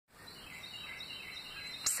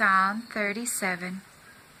Psalm 37.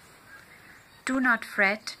 Do not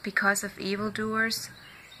fret because of evildoers,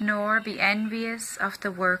 nor be envious of the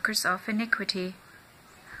workers of iniquity.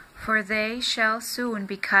 For they shall soon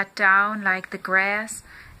be cut down like the grass,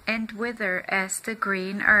 and wither as the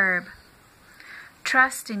green herb.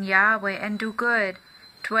 Trust in Yahweh and do good,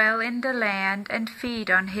 dwell in the land and feed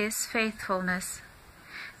on His faithfulness.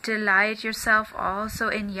 Delight yourself also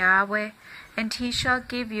in Yahweh, and He shall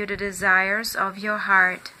give you the desires of your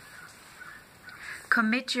heart.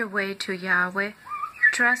 Commit your way to Yahweh,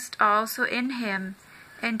 trust also in Him,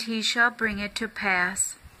 and He shall bring it to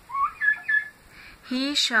pass.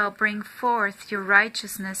 He shall bring forth your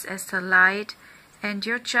righteousness as the light, and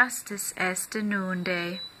your justice as the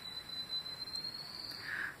noonday.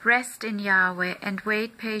 Rest in Yahweh and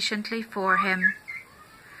wait patiently for Him.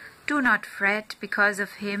 Do not fret because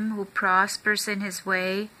of him who prospers in his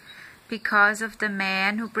way, because of the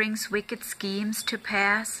man who brings wicked schemes to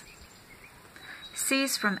pass.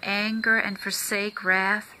 Cease from anger and forsake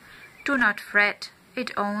wrath. Do not fret,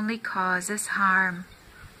 it only causes harm.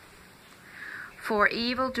 For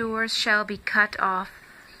evildoers shall be cut off,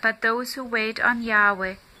 but those who wait on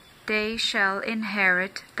Yahweh, they shall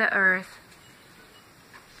inherit the earth.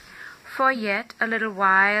 For yet a little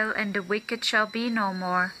while, and the wicked shall be no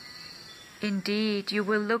more. Indeed, you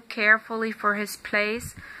will look carefully for his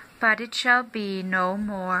place, but it shall be no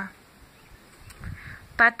more.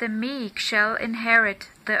 But the meek shall inherit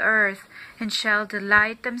the earth, and shall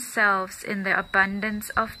delight themselves in the abundance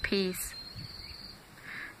of peace.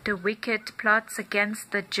 The wicked plots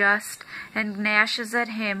against the just, and gnashes at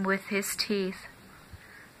him with his teeth.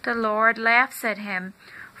 The Lord laughs at him,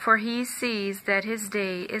 for He sees that his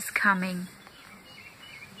day is coming.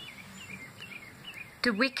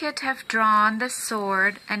 The wicked have drawn the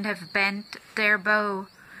sword, and have bent their bow,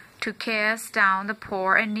 to cast down the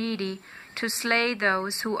poor and needy, to slay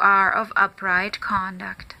those who are of upright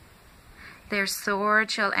conduct. Their sword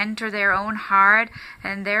shall enter their own heart,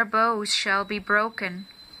 and their bows shall be broken.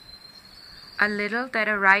 A little that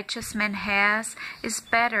a righteous man has is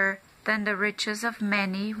better than the riches of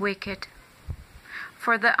many wicked.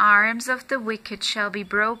 For the arms of the wicked shall be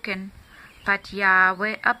broken, but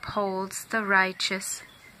Yahweh upholds the righteous.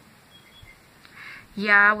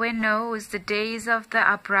 Yahweh knows the days of the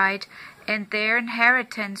upright, and their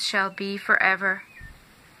inheritance shall be forever.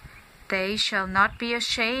 They shall not be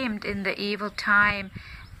ashamed in the evil time,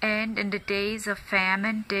 and in the days of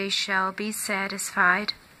famine they shall be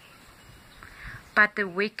satisfied. But the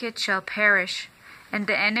wicked shall perish, and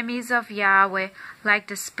the enemies of Yahweh, like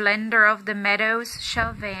the splendor of the meadows,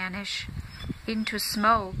 shall vanish. Into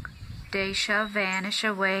smoke they shall vanish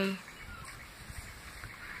away.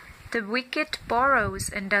 The wicked borrows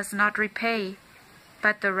and does not repay,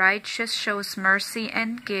 but the righteous shows mercy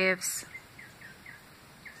and gives.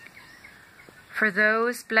 For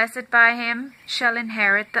those blessed by Him shall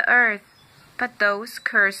inherit the earth, but those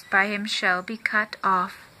cursed by Him shall be cut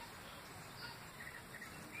off.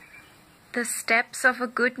 The steps of a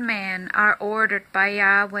good man are ordered by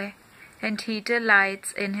Yahweh, and He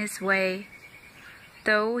delights in his way.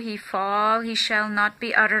 Though he fall, he shall not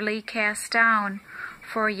be utterly cast down,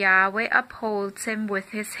 for Yahweh upholds him with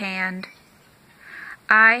His hand.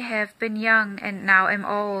 I have been young and now am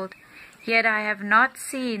old, yet I have not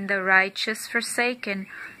seen the righteous forsaken,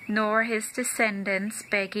 nor his descendants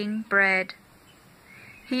begging bread.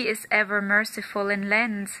 He is ever merciful and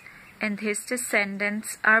lends, and his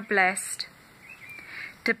descendants are blessed.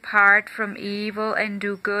 Depart from evil and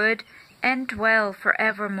do good, and dwell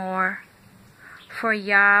forevermore. For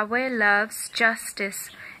Yahweh loves justice,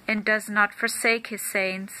 and does not forsake His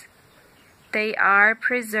saints. They are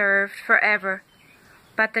preserved forever,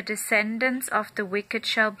 but the descendants of the wicked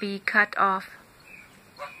shall be cut off.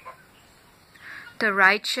 The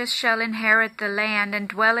righteous shall inherit the land, and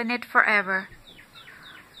dwell in it forever.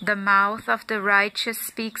 The mouth of the righteous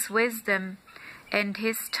speaks wisdom, and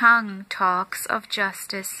his tongue talks of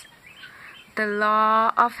justice. The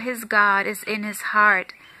law of his God is in his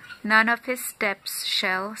heart, none of his steps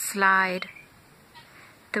shall slide.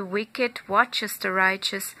 The wicked watches the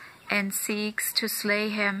righteous, and seeks to slay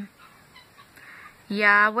him.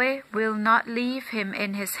 Yahweh will not leave him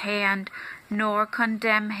in his hand, nor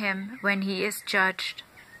condemn him when he is judged.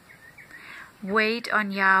 Wait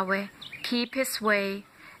on Yahweh, keep His way,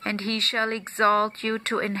 and He shall exalt you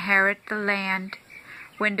to inherit the land.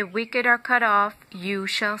 When the wicked are cut off, you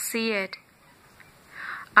shall see it.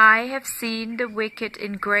 I have seen the wicked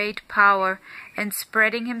in great power, and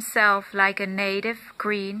spreading himself like a native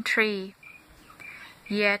green tree.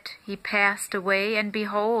 Yet he passed away, and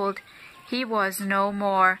behold, he was no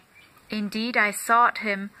more. Indeed, I sought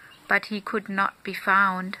him, but he could not be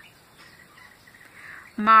found.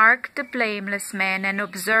 Mark the blameless man and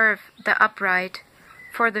observe the upright,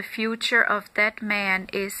 for the future of that man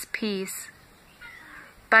is peace.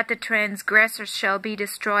 But the transgressors shall be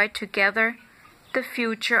destroyed together, the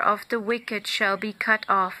future of the wicked shall be cut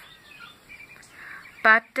off.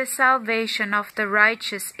 But the salvation of the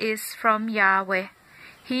righteous is from Yahweh.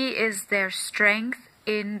 He is their strength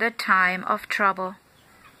in the time of trouble.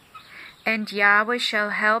 And Yahweh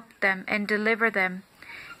shall help them and deliver them.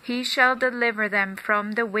 He shall deliver them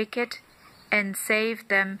from the wicked and save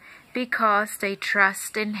them because they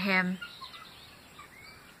trust in him.